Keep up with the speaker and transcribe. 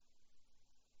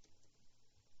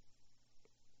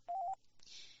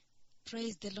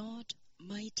Praise the Lord,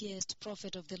 mightiest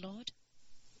prophet of the Lord.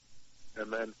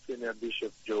 Amen. Senior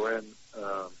Bishop Joanne,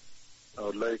 I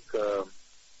would like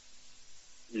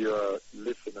your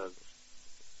listeners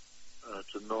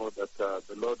to know that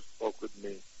the Lord spoke with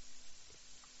me.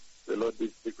 The Lord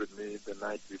did speak with me the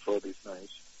night before this night.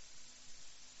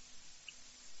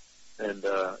 And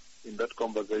in that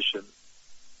conversation,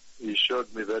 He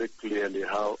showed me very clearly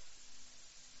how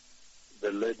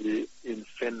the lady in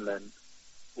Finland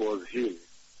was healed.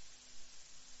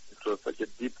 It was such a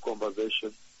deep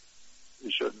conversation.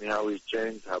 He showed me how He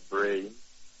changed her brain.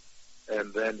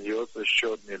 And then He also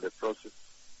showed me in the process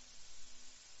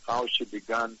how she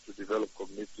began to develop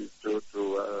cognitive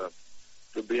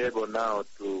to be able now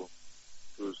to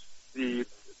see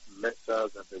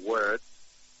letters and the words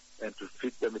and to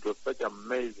fit them. It was such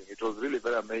amazing. It was really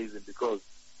very amazing because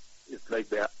it's like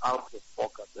they are out of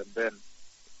focus, and then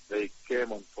they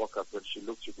came on focus. When she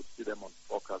looked, she could see them on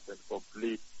focus and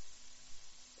complete.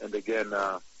 And again,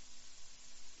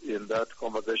 in that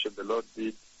conversation, the Lord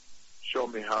did show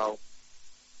me how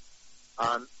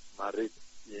Anne-Marie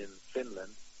in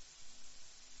Finland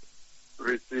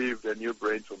received a new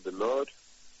brain from the Lord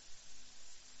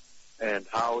and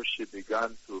how she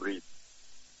began to read.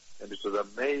 And it was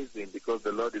amazing because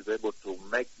the Lord is able to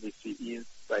make me see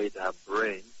inside her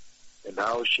brain and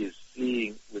how she's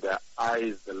seeing with her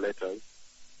eyes the letters,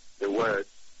 the words.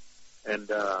 And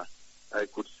I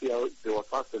could see how they were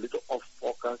first a little off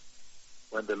focus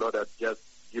when the Lord had just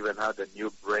given her the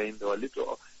new brain. They were a little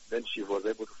off. Then she was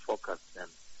able to focus them,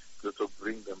 to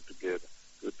bring them together,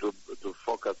 to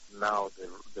focus now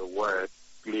the words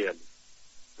clearly.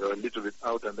 They were a little bit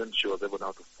out, and then she was able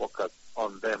now to focus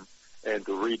on them and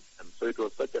to read them. So it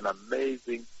was such an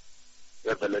amazing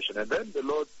revelation. And then the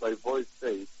Lord, by voice,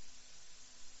 said,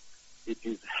 "It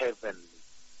is heavenly.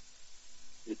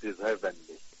 It is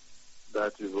heavenly."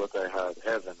 That is what I heard.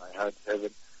 Heaven. I heard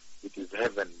heaven. It is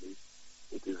heavenly.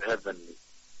 It is heavenly.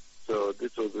 So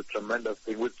this was a tremendous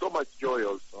thing with so much joy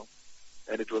also.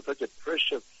 And it was such a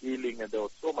precious healing, and there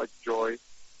was so much joy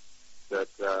that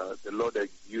the Lord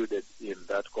exuded in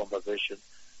that conversation.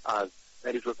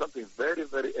 And it was something very,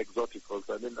 very exotic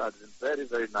also. I mean, very,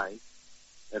 very nice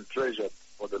and treasured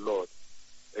for the Lord.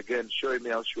 Again, showing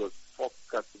me how she was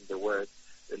focusing the words,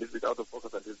 a little bit out of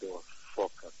focus until they were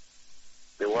focused.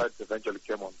 The words eventually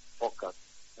came on focus,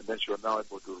 and then she was now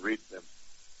able to read them.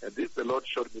 And this the Lord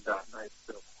showed me that night,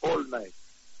 the whole night,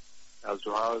 as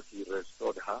to how He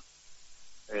restored her,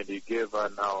 and He gave her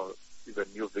now even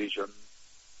new vision,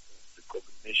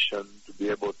 recognition, to be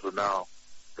able to now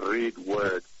read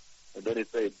words. And then He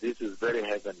said, "This is very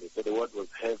heavenly." So the word was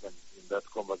heaven in that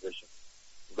conversation,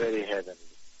 very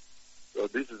heavenly. So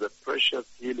this is a precious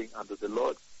healing unto the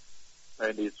Lord,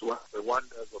 and it's one of the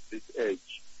wonders of this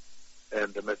age.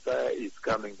 And the Messiah is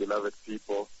coming, beloved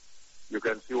people. You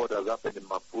can see what has happened in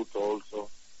Maputo also.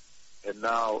 And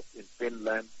now in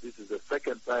Finland, this is the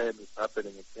second time it's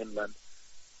happening in Finland.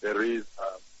 There is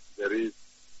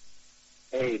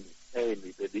Amy.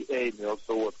 The Amy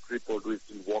also was crippled, who is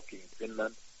still walking in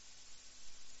Finland.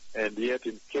 And yet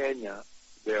in Kenya,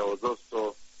 there was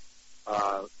also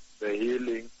the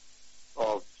healing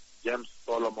of James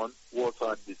Solomon, who also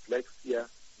had dyslexia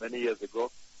many years ago.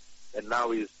 And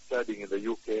now he is studying in the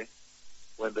UK,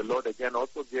 when the Lord again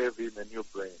also gave him a new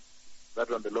brain. That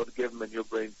one, the Lord gave him a new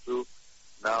brain too.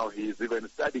 Now he is even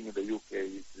studying in the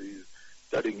UK. He's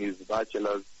studying his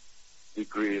bachelor's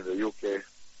degree in the UK.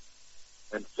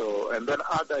 And then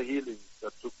other healings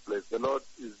that took place. The Lord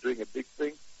is doing a big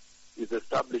thing. He's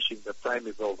establishing that time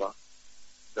is over.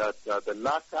 That the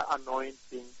latter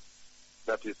anointing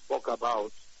that He spoke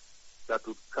about that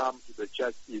would come to the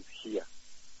church is here.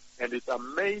 And it's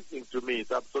amazing to me,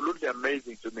 it's absolutely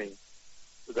amazing to me,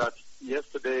 that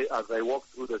yesterday as I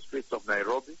walked through the streets of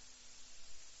Nairobi,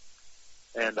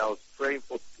 and I was praying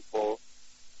for people,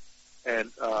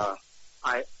 and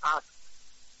I asked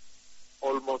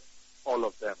almost all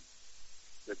of them,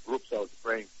 the groups I was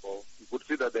praying for, you could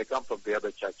see that they come from the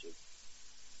other churches,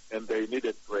 and they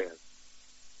needed prayers.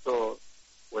 So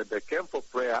when they came for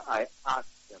prayer, I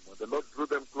asked them. When the Lord drew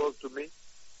them close to me,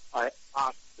 I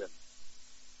asked them.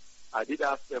 I did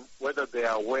ask them whether they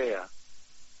are aware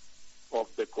of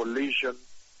the collision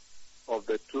of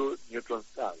the two neutron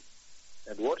stars.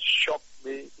 And what shocked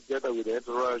me, together with the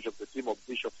entourage of the team of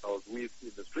bishops I was with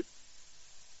in the street,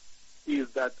 is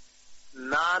that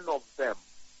none of them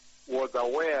was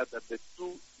aware that the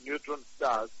two neutron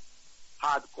stars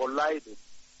had collided.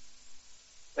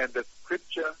 And the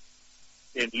scripture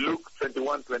in Luke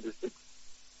 21:26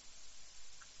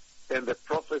 and the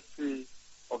prophecy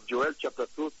of Joel chapter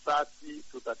 2, 30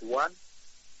 to 31,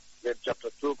 then chapter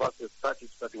 2, verses 30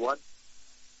 to 31,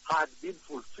 had been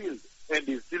fulfilled and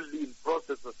is still in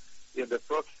the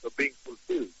process of being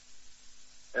fulfilled.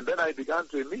 And then I began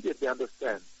to immediately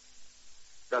understand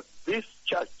that this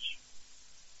church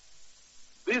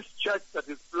that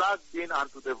is plugged in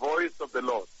unto the voice of the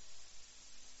Lord,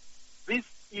 this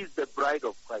is the bride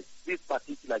of Christ, this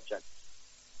particular church.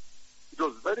 It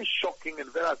was very shocking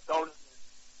and very astounding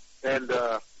and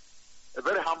a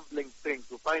very humbling thing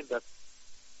to find that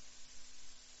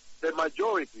the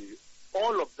majority,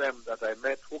 all of them that I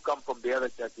met who come from the other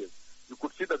churches, you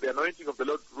could see that the anointing of the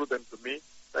Lord drew them to me.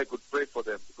 I could pray for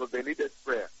them because they needed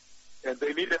prayer and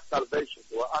they needed salvation.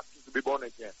 They were asking to be born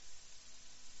again.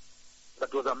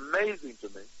 That was amazing to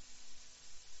me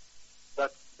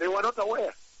that they were not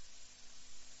aware.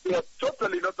 They were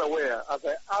totally not aware. As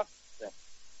I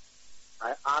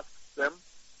asked them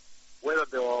whether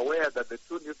they were aware that the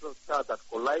two neutron stars had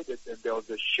collided and there was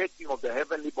a shaking of the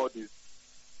heavenly bodies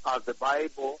as the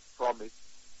Bible promised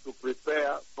to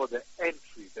prepare for the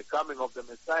entry, the coming of the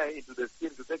Messiah into the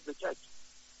scene to take the church.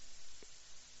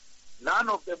 None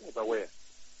of them was aware.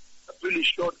 That really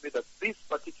showed me that this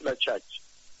particular church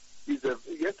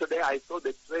yesterday I saw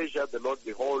the treasure the Lord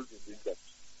beholds in this church.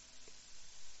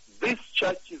 This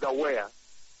church is aware,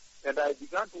 and I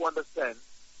began to understand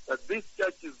that this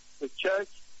church is the church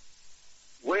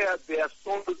where their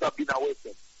souls have been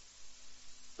awakened.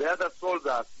 The other souls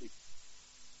are asleep.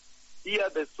 Here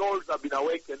the souls have been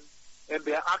awakened, and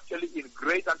they are actually in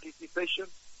great anticipation,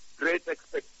 great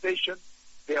expectation.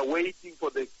 They are waiting for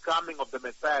the coming of the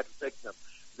Messiah to take them.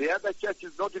 The other church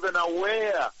is not even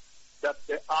aware that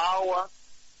the hour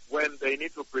when they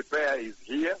need to prepare is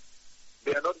here.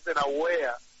 They are not even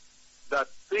aware that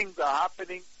things are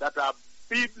happening that are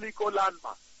biblical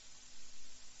landmarks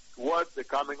towards the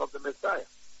coming of the Messiah.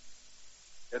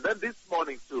 And then this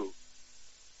morning too,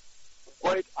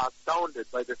 quite astounded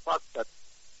by the fact that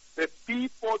the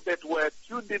people that were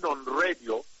tuned in on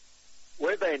radio,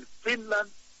 whether in Finland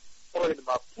or in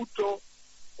Maputo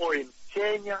or in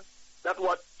Kenya, that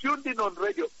were tuned in on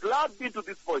radio, plugged into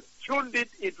this voice, tuned in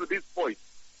into this voice.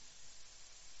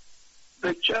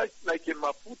 The church, like in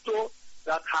Maputo,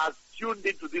 that has tuned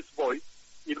into this voice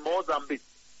in Mozambique,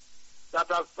 that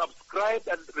has subscribed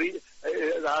and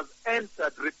has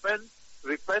entered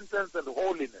repentance and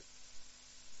holiness.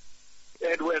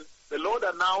 And when the Lord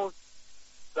announced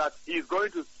that He is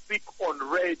going to speak on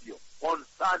radio on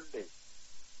Sunday,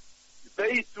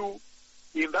 they too,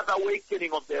 in that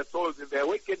awakening of their souls, in the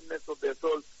awakenedness of their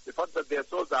souls, the fact that their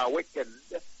souls are awakened,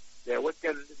 the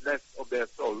awakenedness of their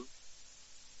souls,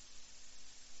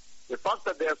 the fact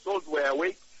that their souls were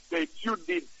awake, they tuned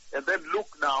in, and then look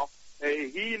now, a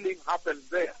healing happened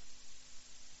there.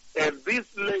 And this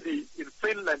lady in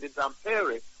Finland, in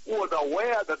Tampere, who was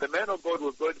aware that the man of God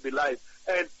was going to be live,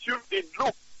 and tuned in,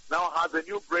 look, now has a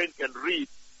new brain, can read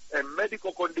a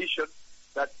medical condition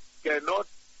that cannot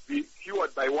be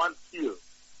cured by one pill,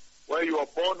 where you are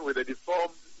born with a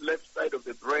deformed left side of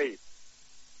the brain,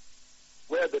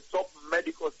 where the top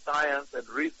medical science and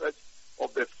research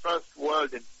of the first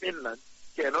world in Finland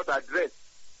cannot address.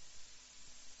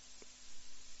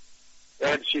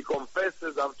 And she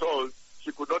confesses, I'm told,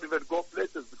 she could not even go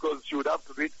places because she would have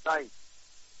to read science.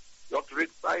 You have to read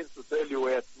science to tell you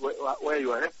where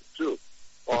you are headed to,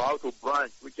 or how to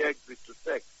branch, which exit to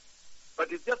take.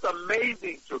 But it's just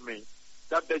amazing to me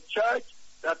that the church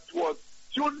that was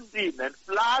tuned in and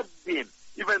plugged in,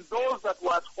 even those that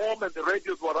were at home and the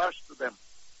radios were rushed to them,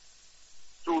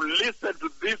 to listen to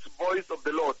this voice of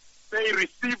the Lord, they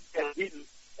received a healing,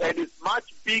 and it's much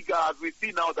bigger as we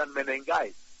see now than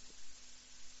meningitis.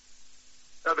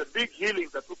 Now the big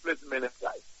healings that took place in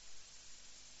meningitis.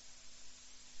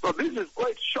 So this is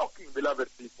quite shocking, beloved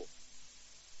people.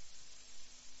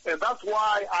 And that's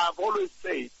why I've always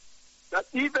said that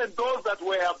even those that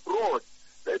were abroad,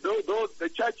 the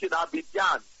church in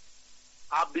Abidjan,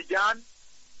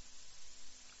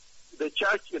 the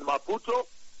church in Maputo,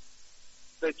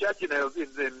 the church in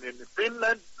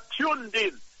Finland, tuned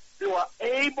in. They were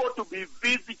able to be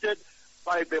visited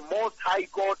by the Most High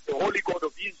God, the Holy God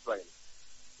of Israel,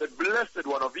 the Blessed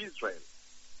One of Israel,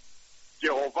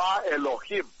 Jehovah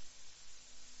Elohim.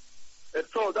 And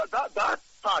so that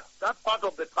part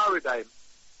of the paradigm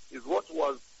is what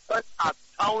was such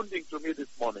astounding to me this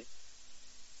morning.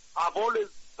 I've always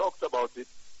talked about it,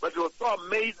 but it was so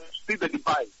amazing to see the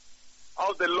device.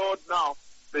 How the Lord now,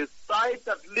 the side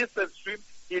that listens to Him,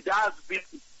 He does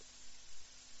visit.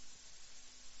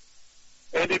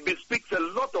 And He bespeaks a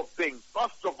lot of things.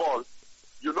 First of all,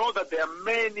 you know that there are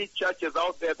many churches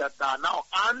out there that are now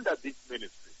under this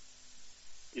ministry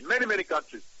in many, many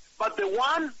countries. But the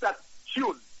ones that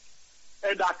tuned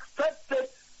and accepted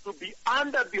to be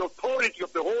under the authority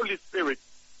of the Holy Spirit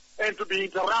and to be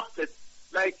interrupted,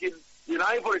 like in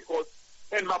Ivory Coast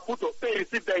and Maputo, they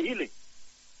receive their healing.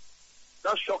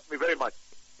 That shocked me very much.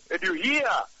 And you hear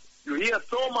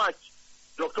so much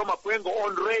Dr. Makwengo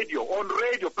on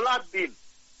radio, plugged in.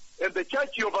 And the church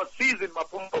he oversees in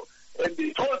Maputo, and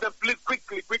he told them, please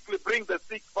quickly bring the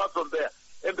sick person there.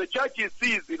 And the church he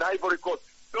sees in Ivory Coast,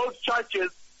 those churches,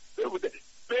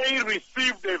 they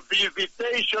received a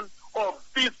visitation of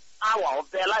this hour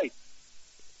of their life.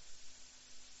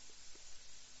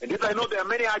 And yet I know there are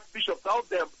many archbishops out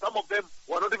there, some of them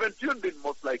were not even tuned in,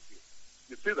 most likely.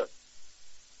 You see that?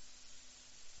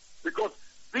 Because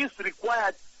this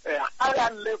required a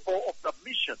higher level of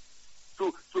submission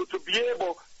to be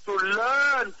able to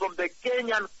learn from the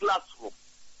Kenyan classroom.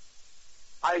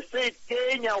 I said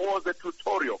Kenya was a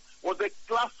tutorial, was a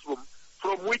classroom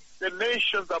from which the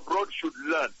nations abroad should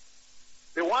learn.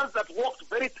 The ones that walked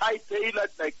very tight-tailored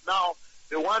like now,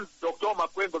 the ones Dr.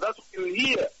 Makwengo, that's what you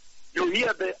hear. You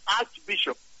hear the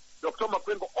Archbishop, Dr.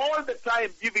 Makwengo, all the time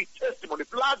giving testimony,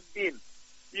 plugged in.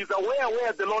 He's aware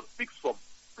where the Lord speaks from.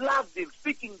 Plugged in,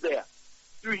 speaking there.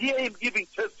 You hear him giving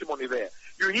testimony there.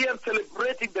 You hear him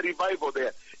celebrating the revival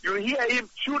there. You hear him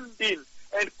tuned in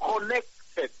and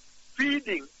connected,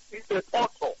 feeding in the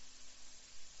portal.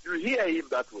 You hear him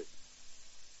that way.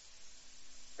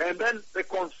 And then the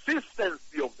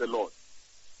consistency of the Lord.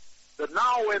 That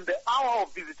now when the hour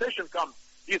of visitation comes,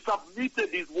 he submitted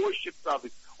his worship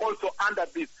service also under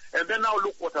this. And then now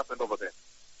look what happened over there.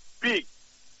 Big.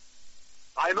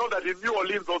 I know that in New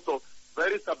Orleans also,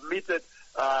 very submitted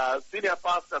senior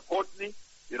pastor Courtney,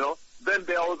 then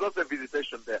there was also a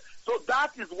visitation there. So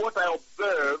that is what I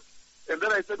observed. And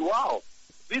then I said, wow,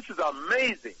 this is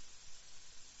amazing.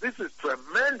 This is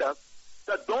tremendous.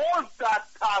 That those that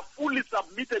are fully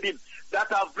submitted in,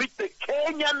 that have reached the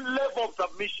Kenyan level of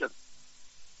submission,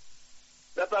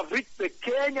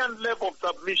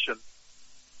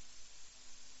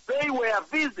 they were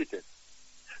visited.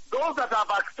 Those that have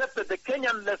accepted the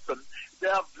Kenyan lesson, they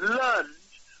have learned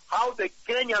how the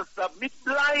Kenyans submit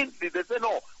blindly. They say,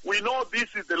 no, we know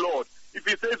this is the Lord. If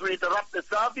he says we interrupt the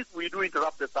service, we do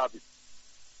interrupt the service.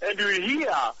 And you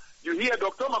hear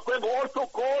Dr. Makwengo also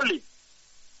calling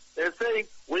and saying,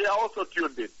 we are also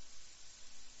tuned in.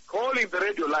 Calling the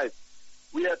radio live,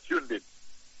 we are tuned in.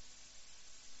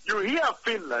 You hear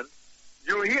Finland,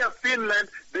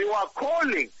 they were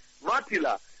calling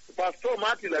Matila, Pastor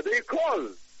Matila, they call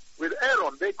with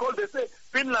Aaron, they say,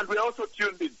 Finland, we are also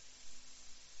tuned in.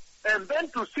 And then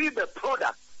to see the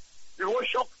product, it was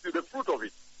shocked you, the fruit of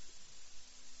it.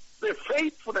 The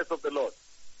faithfulness of the Lord.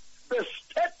 The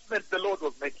statement the Lord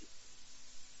was making.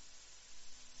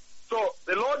 So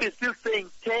the Lord is still saying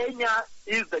Kenya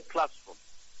is the classroom.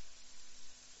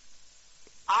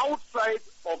 Outside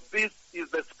of this is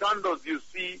the scandals you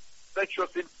see, sexual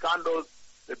sin scandals,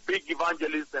 the big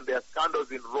evangelists and their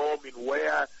scandals in Rome,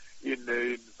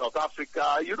 in South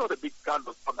Africa, the big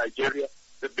scandals from Nigeria,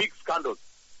 the big scandals.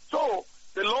 So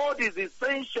the Lord is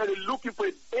essentially looking for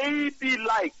a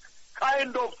baby-like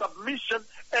kind of submission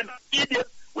and obedience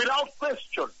without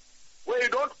question, where you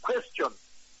don't question.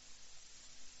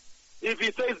 If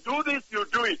he says, do this, you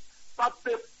do it. But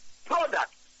the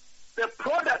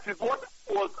product is what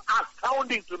was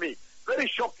astounding to me, very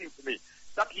shocking to me.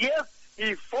 That yes,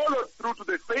 he followed through to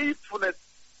the faithfulness,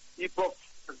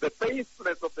 the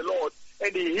faithfulness of the Lord,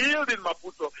 and he healed in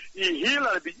Maputo, he healed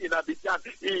in Abidjan,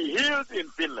 he healed in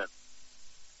Finland.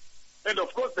 And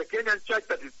of course the Kenyan church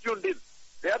that is tuned in,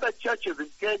 the other churches in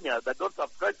Kenya that don't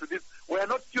subscribe to this, were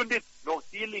not tuned in. No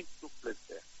healing took place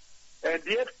there. And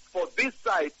yet for this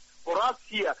side, for us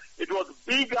here, it was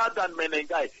bigger than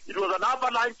Menengai. It was an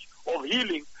avalanche of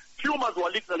healing. Tumors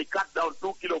were literally cut down,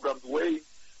 2 kilograms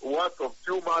worth of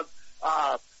tumors,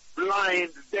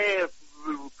 blind, deaf,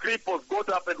 cripples got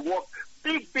up and walked.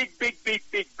 Big,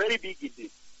 very big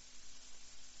indeed.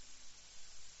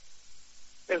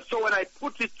 And so when I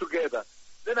put it together,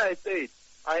 then I said,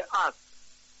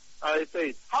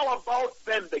 how about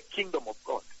then the kingdom of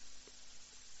God?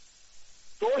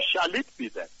 So shall it be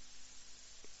then?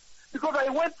 Because I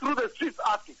went through the streets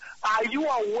asking, are you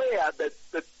aware that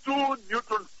the 2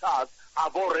 neutron stars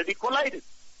have already collided?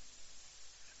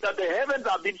 That the heavens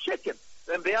have been shaken?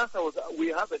 And the answer was, we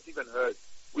haven't even heard.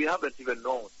 We haven't even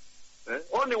known.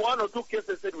 Only 1 or 2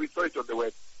 cases said we saw it on the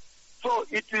web. So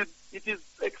it is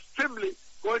extremely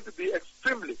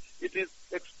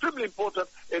important.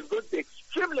 It's going to be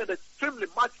extremely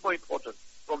much more important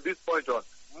from this point on,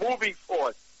 moving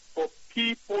forward, for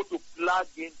people to plug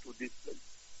into this place.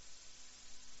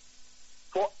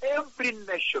 For every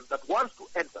nation that wants to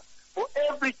enter, for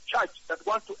every church that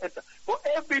wants to enter, for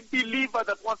every believer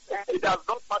that wants to enter, it does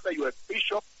not matter you are a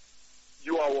bishop,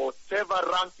 you are whatever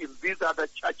rank in these other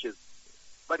churches,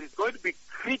 but it's going to be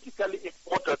critically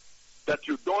important that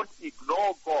you don't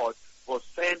ignore God for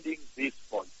sending this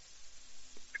voice.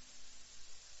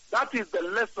 That is the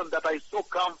lesson that I saw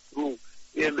come through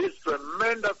in this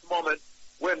tremendous moment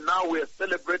when now we are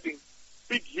celebrating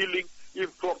big healing,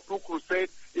 impromptu crusade,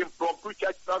 impromptu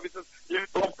church services,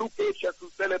 impromptu churches to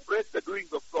celebrate the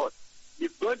doings of God.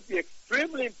 It's going to be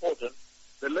extremely important,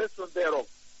 the lesson thereof,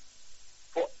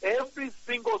 for every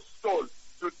single soul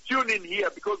to tune in here,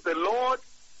 because the Lord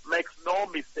makes no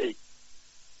mistake.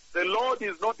 The Lord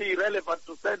is not irrelevant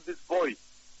to send this voice.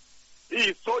 He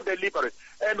is so deliberate.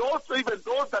 And also even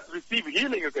those that receive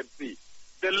healing, you can see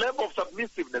the level of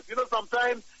submissiveness. You know,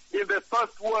 sometimes in the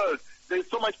first world, there's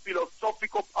so much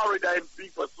philosophical paradigms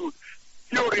being pursued,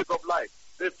 theories of life,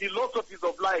 the philosophies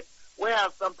of life, where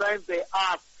sometimes they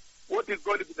ask, what is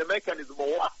going to be the mechanism of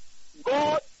what?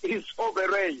 God is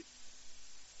sovereign.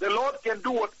 The Lord can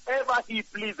do whatever He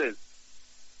pleases.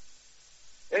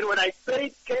 And when I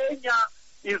say Kenya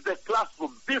is the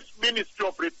classroom, this ministry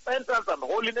of repentance and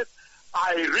holiness,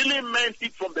 I really meant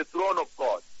it from the throne of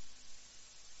God.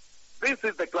 This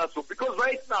is the classroom, because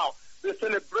right now the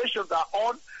celebrations are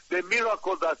on, the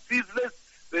miracles are ceaseless,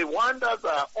 the wonders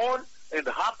are on and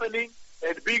happening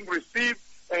and being received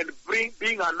and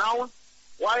being announced,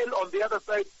 while on the other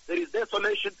side there is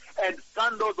desolation and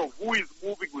scandals of who is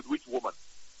moving with which woman.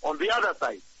 On the other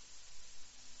side,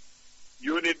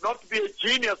 you need not be a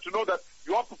genius to know that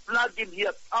you have to plug in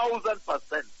here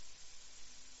 1,000%.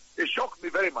 It shocked me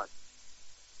very much.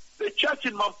 The church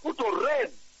in Maputo ran.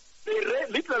 They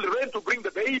literally ran to bring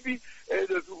the baby.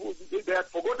 They had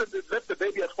forgotten they left the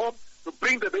baby at home, to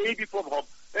bring the baby from home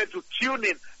and to tune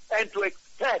in and to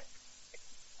expect,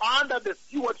 under the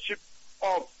stewardship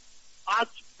of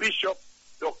Archbishop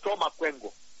Dr.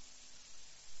 Makwengo.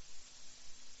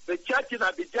 The church in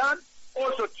Abidjan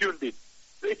also tuned in.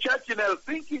 The church in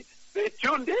Helsinki, they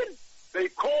tuned in. They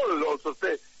called also,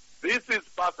 say, this is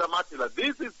Pastor Matila,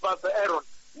 this is Pastor Aaron.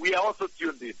 We are also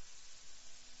tuned in.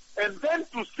 And then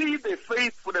to see the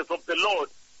faithfulness of the Lord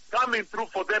coming through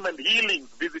for them and healings,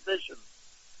 visitations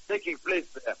taking place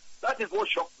there. That is what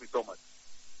shocked me so much.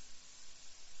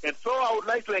 And so I would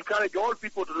like to encourage all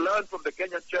people to learn from the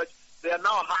Kenyan church. They are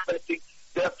now harvesting,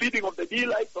 they are feeding on the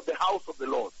delights of the house of the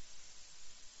Lord.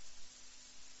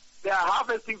 They are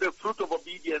harvesting the fruit of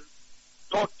obedience,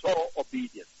 total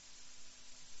obedience.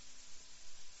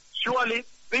 Surely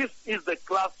this is the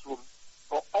classroom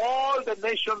for all the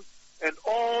nations and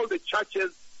all the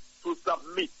churches to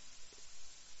submit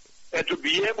and to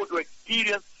be able to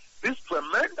experience this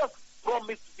tremendous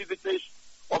promised visitation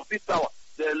of this hour,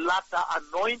 the latter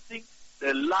anointing,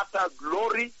 the latter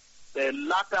glory, the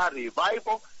latter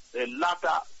revival, the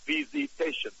latter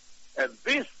visitation. And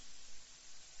this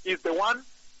is the one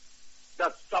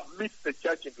that submits the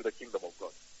church into the kingdom of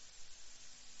God.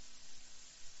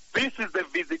 This is the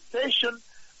visitation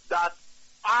that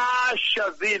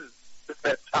ushers in the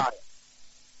Messiah.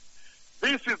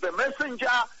 This is the messenger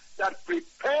that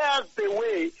prepares the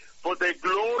way for the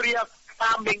glorious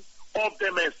coming of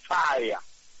the Messiah.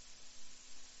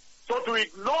 So to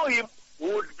ignore him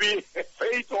would be a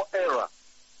fatal error,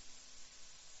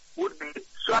 would be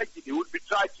tragedy, would be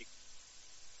tragic.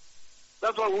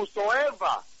 That's why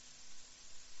whosoever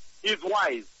is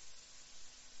wise,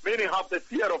 meaning have the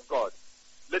fear of God,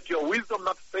 let your wisdom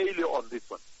not fail you on this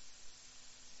one.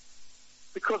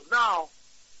 Because now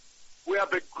we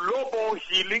have a global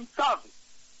healing service.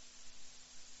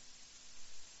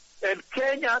 And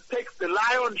Kenya takes the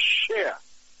lion's share.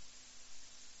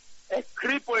 A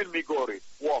cripple in Migori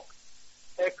walked.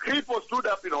 A cripple stood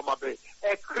up in Homa Bay.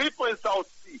 A cripple in South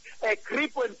Sea. A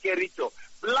cripple in Kericho.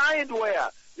 Blind where?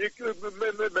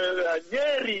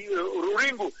 Nyeri,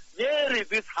 Ruringu, Nyeri,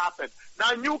 this happened.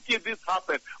 Nanyuki, this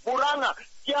happened. Muranga,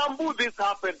 Kiambu, this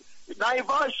happened.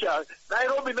 Naivasha,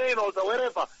 Nairobi, Nainosa,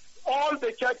 wherever. All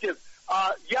the churches,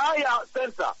 Yaya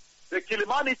Center, the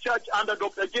Kilimani Church under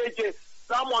Dr. JJ,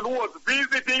 someone who was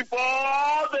visiting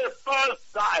for the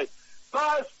first time.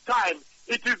 First time.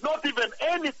 It is not even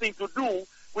anything to do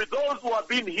with those who have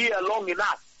been here long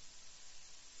enough.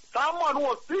 Someone who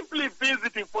was simply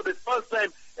visiting for the first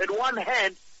time, and one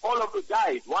hand, all of them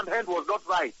died. One hand was not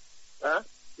right.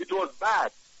 It was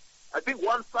bad. I think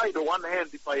one side or one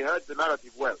hand, if I heard the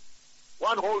narrative well.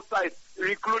 One whole side,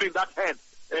 including that hand.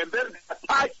 And then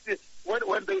attached it,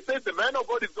 when they said the man of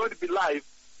God is going to be live,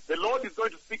 the Lord is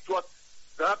going to speak to us,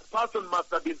 that person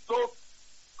must have been so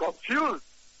confused.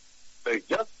 Like,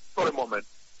 just for a moment,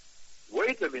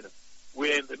 wait a minute.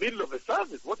 We're in the middle of a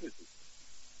service. What is this?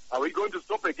 Are we going to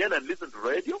stop again? again and listen to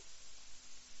radio?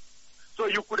 So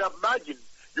you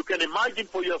can imagine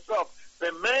for yourself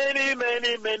the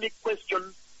many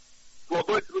questions who are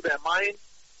going through their mind.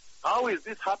 How is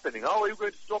this happening? How are you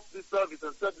going to stop this service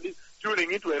and suddenly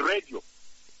tuning into a radio?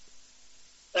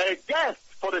 A guest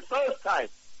for the first time.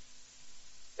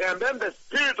 And then the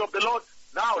Spirit of the Lord.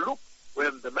 Now look,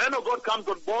 when the man of God comes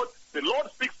on board, the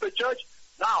Lord speaks to the church.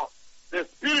 Now, the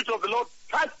Spirit of the Lord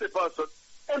touches the person,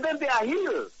 and then they are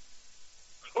healed.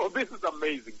 So this is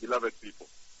amazing, beloved people.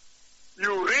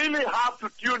 You really have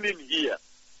to tune in here.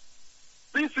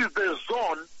 This is the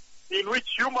zone in which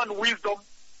human wisdom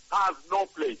has no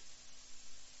place.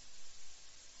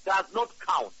 Does not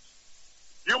count.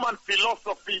 Human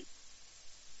philosophy,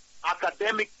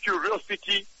 academic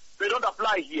curiosity, they don't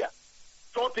apply here.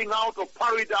 Sorting out of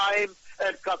paradigms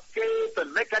and cascades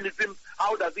and mechanisms,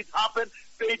 how does it happen?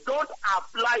 They don't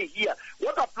apply here.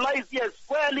 What applies here is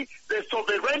squarely the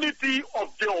sovereignty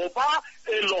of Jehovah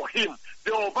Elohim.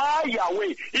 Jehovah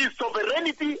Yahweh. His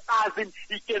sovereignty as in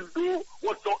he can do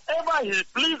whatsoever he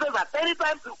pleases at any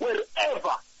time,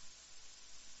 wherever.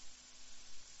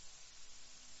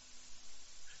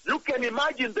 You can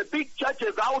imagine the big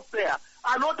churches out there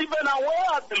are not even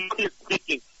aware the Lord is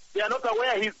speaking. They are not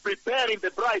aware he's preparing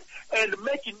the bride and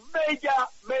making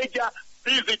major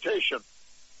visitation.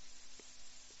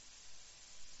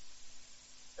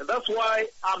 And that's why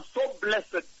I'm so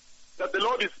blessed that the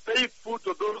Lord is faithful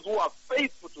to those who are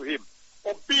faithful to him,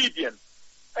 obedient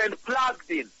and plugged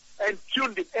in and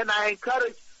tuned in. And I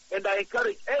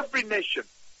encourage every nation,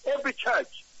 every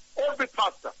church, every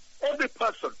pastor, every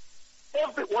person,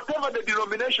 whatever the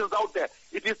denominations out there,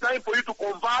 it is time for you to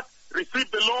convert, receive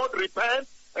the Lord, repent,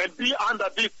 and be under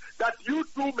this, that you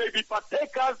too may be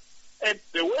partakers. And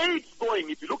the way it's going,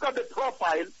 if you look at the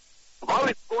profile of how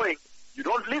it's going, you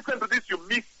don't listen to this, you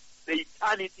miss the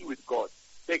eternity with God,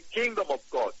 the kingdom of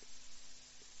God,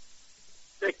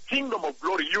 the kingdom of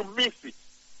glory. You miss it.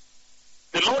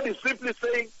 The Lord is simply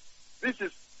saying, this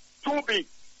is too big.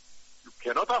 You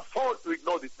cannot afford to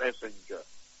ignore this messenger.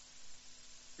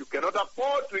 You cannot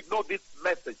afford to ignore this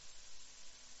message.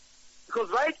 Because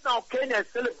right now, Kenya is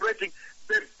celebrating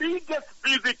the biggest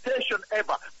visitation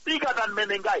ever, bigger than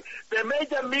Menengai. The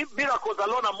major miracles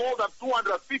alone are more than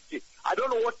 250. I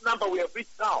don't know what number we have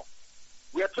reached now.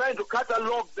 We are trying to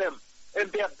catalog them,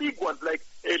 and they are big ones, like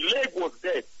a leg was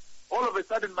dead. All of a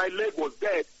sudden, my leg was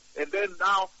dead. And then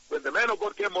now, when the man of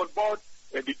God came on board,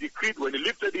 and he decreed, when he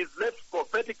lifted his left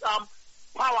prophetic arm,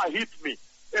 power hit me.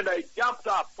 And I jumped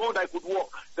up, found I could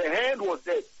walk. The hand was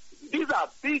dead. These are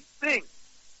big things.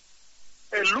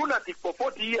 A lunatic for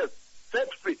 40 years, set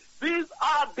free. These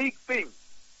are big things.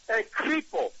 A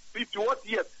cripple, 50-what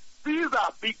years. These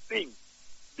are big things.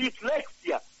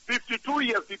 Dyslexia, 52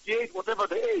 years, 58, whatever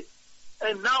the age.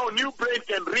 And now new brain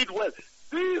can read well.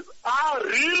 These are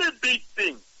really big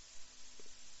things.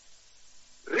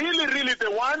 Really, really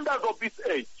the wonders of this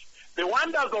age. The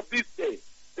wonders of this day.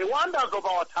 The wonders of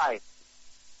our time.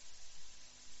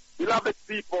 Beloved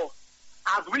people,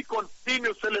 as we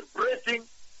continue celebrating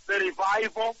the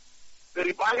revival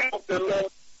of the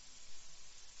Lord,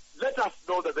 let us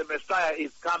know that the Messiah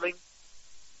is coming,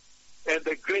 and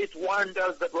the great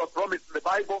wonders that were promised in the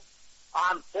Bible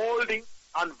are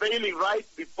unveiling right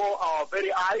before our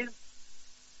very eyes.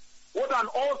 What an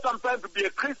awesome time to be a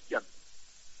Christian.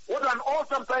 What an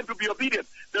awesome time to be obedient.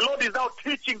 The Lord is now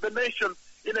teaching the nation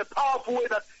in a powerful way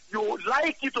that you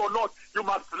like it or not, you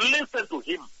must listen to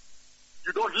him.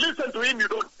 You don't listen to him, you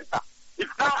don't listen.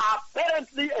 It's now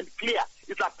apparently and clear.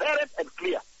 It's apparent and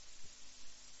clear.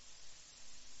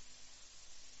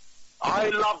 I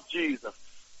love Jesus.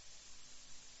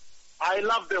 I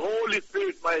love the Holy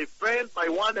Spirit, my friend, my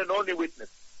one and only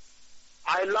witness.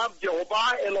 I love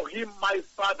Jehovah Elohim, my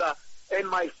Father and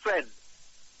my friend.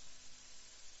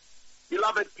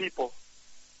 Beloved people,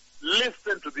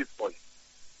 listen to this voice.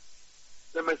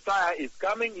 The Messiah is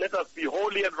coming. Let us be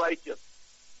holy and righteous.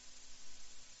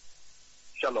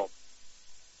 Shalom.